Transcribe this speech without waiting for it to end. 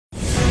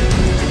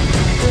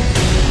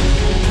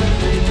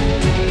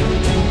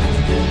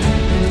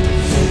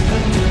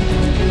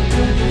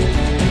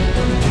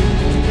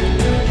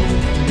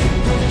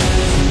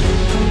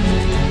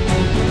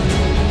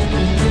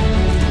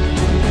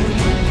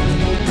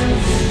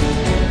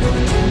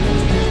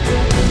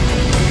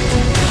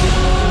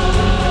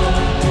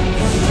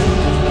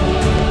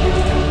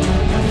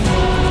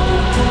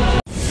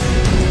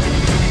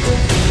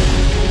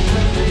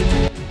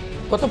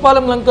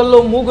కొత్తపాలెం లంకల్లో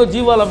మూగ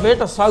జీవాల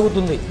వేట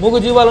సాగుతుంది. మూగ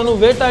జీవాలను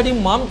వేటాడి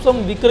మాంసం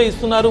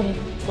విక్రయిస్తున్నారు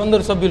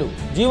కొందరు సభ్యులు.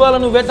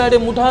 జీవాలను వేటాడే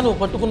ముఠాను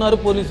పట్టుకున్నారు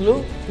పోలీసులు.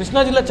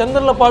 కృష్ణా జిల్లా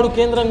చంద్రలపాడు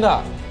కేంద్రంగా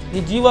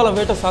ఈ జీవాల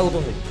వేట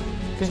సాగుతుంది.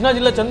 కృష్ణా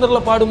జిల్లా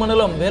చంద్రలపాడు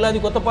మండలం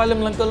వేలాది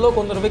కొత్తపాలెం లంకల్లో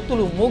కొందరు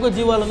వ్యక్తులు మూగ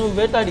జీవాలను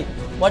వేటాడి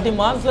వాటి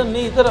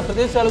మాంసాన్ని ఇతర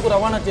ప్రదేశాలకు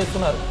రవాణా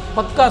చేస్తున్నారు.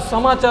 పక్కా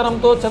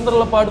సమాచారంతో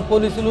చంద్రలపాడు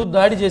పోలీసులు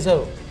దాడి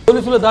చేశారు.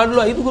 పోలీసుల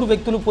దాడిలో 5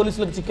 వ్యక్తులు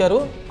పోలీసులకు చిక్కారు.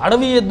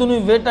 అడవి ఎద్దును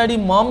వేటాడి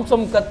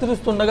మాంసం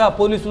కత్తిరిస్తుండగా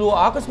పోలీసులు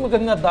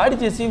ఆకస్మికంగా దాడి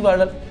చేసి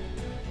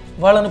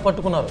వాళ్ళను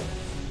పట్టుకున్నారు.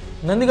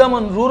 నందిగామ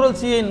రూరల్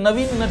సిఐ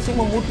నవీన్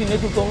నరసింహమూర్తి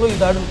నేతృత్వంలో ఈ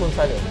దాడులు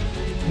కొనసాగాయి.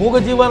 మూగ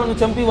జీవాలను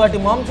చంపి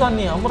వాటి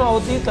మాంసాన్ని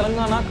అమరావతి,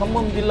 తెలంగాణ,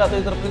 ఖమ్మం జిల్లా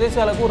తదితర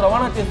ప్రదేశాలకు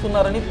రవాణా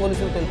చేస్తున్నారని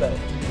పోలీసులు తెలిపారు.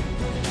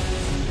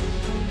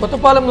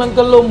 కొత్తపాలెం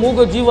లంకల్లో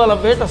మూగ జీవాల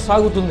వేట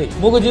సాగుతుంది.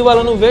 మూగ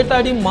జీవాలను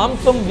వేటాడి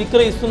మాంసం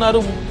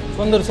విక్రయిస్తున్నారు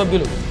కొందరు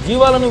సభ్యులు.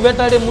 జీవాలను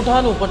వేటాడే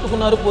ముఠాను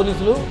పట్టుకున్నారు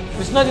పోలీసులు.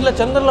 కృష్ణా జిల్లా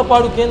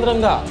చంద్రలపాడు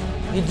కేంద్రంగా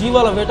ఈ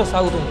జీవాల వేట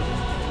సాగుతుంది.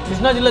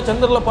 కృష్ణా జిల్లా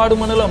చంద్రలపాడు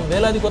మండలం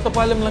వేలాది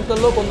కొత్తపాలెం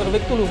లంకల్లో కొందరు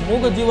వ్యక్తులు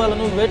మూగ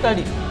జీవాలను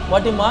వేటాడి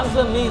వాటి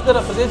మాంసాన్ని ఇతర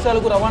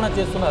ప్రదేశాలకు రవాణా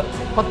చేస్తున్నారు.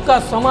 పక్కా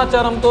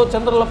సమాచారంతో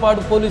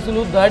చంద్రలపాడు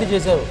పోలీసులు దాడి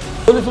చేశారు.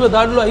 పోలీసుల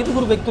దాడిలో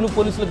 5 వ్యక్తులు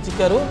పోలీసులకు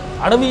చిక్కారు.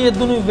 అడవి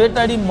ఎద్దును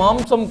వేటాడి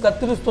మాంసం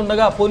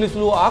కత్తిరిస్తుండగా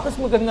పోలీసులు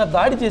ఆకస్మికంగా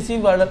దాడి చేసి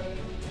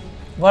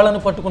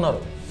వాళ్ళను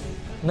పట్టుకున్నారు.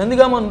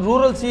 నందిగామ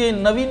రూరల్ సిఐ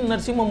నవీన్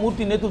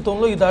నరసింహమూర్తి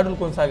నేతృత్వంలో ఈ దాడులు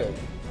కొనసాగాయి.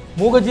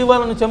 మూగ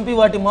జీవాలను చంపి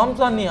వాటి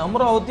మాంసాన్ని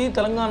అమరావతి,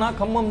 తెలంగాణ,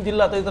 ఖమ్మం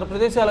జిల్లా తదితర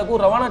ప్రదేశాలకు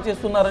రవాణా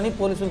చేస్తున్నారని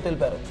పోలీసులు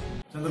తెలిపారు.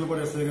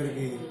 చంద్రలపాడు ఎస్ఐ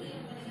గారికి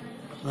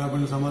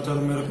రాబడిన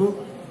సమాచారం మేరకు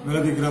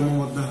వెలది గ్రామం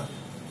వద్ద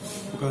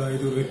ఒక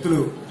 5 వ్యక్తులు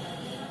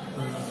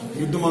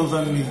ఎద్దు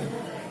మాంసాన్ని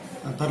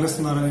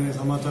తరలిస్తున్నారనే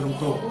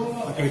సమాచారంతో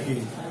అక్కడికి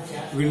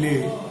వెళ్లి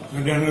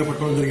గడ్డి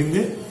పట్టడం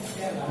జరిగింది.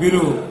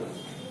 వీరు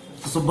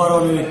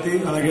సుబ్బారావు అనే వ్యక్తి,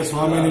 అలాగే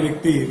స్వామి అనే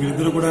వ్యక్తి,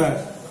 వీరిద్దరు కూడా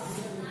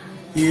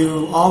ఈ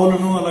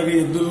ఆవులను అలాగే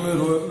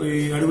ఎద్దులను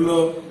ఈ అడవిలో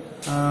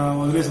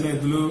వదిలేసిన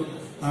ఎద్దులు,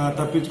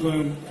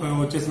 తప్పించుకొని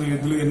వచ్చేసిన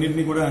ఎద్దులు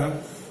అన్నింటినీ కూడా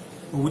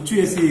ఉచ్చు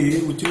వేసి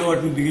ఉచ్చులో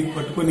వాటిని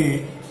పట్టుకుని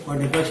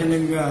వాటిని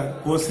నిర్దాక్షిణ్యంగా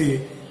కోసి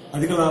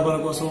అధిక లాభాల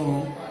కోసం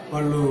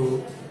వాళ్ళు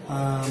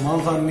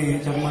మాంసాన్ని,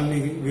 చర్మాన్ని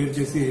వేరు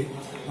చేసి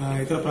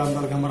ఇతర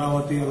ప్రాంతాలకు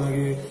అమరావతి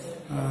అలాగే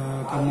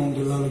ఖమ్మం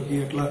జిల్లాలకి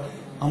అట్లా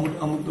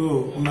అమ్ముతూ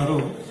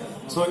ఉన్నారు.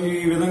 సో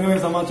ఈ విధంగా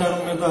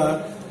సమాచారం మీద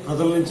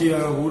ప్రజల నుంచి,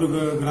 ఊరు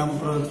గ్రామ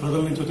ప్రజల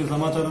నుంచి వచ్చిన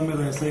సమాచారం మీద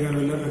ఎస్ఐ గారు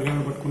వెళ్లారు,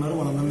 అడిగారు, పట్టుకున్నారు.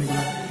 వాళ్ళందరినీ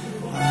కూడా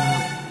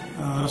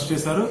అరెస్ట్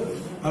చేశారు.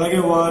 అలాగే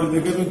వారి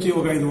దగ్గర నుంచి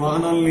ఒక 5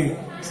 వాహనాలని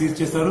సీజ్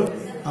చేశారు.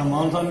 ఆ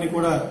మాంసాన్ని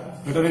కూడా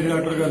వెటర్నరీ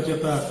డాక్టర్ గారి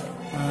చేత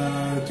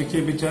చెక్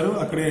చేయించారు.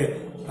 అక్కడే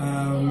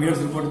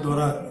మీడియస్ రిపోర్ట్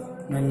ద్వారా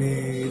దాన్ని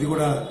ఇది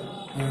కూడా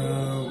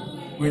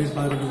వైద్య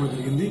పాల్గొనడం కూడా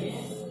జరిగింది.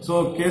 సో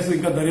కేసు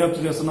ఇంకా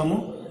దర్యాప్తు చేస్తున్నాము.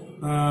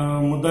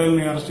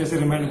 ముద్దాయిల్ని అరెస్ట్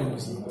చేసి రిమాండ్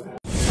పంపిస్తున్నాము.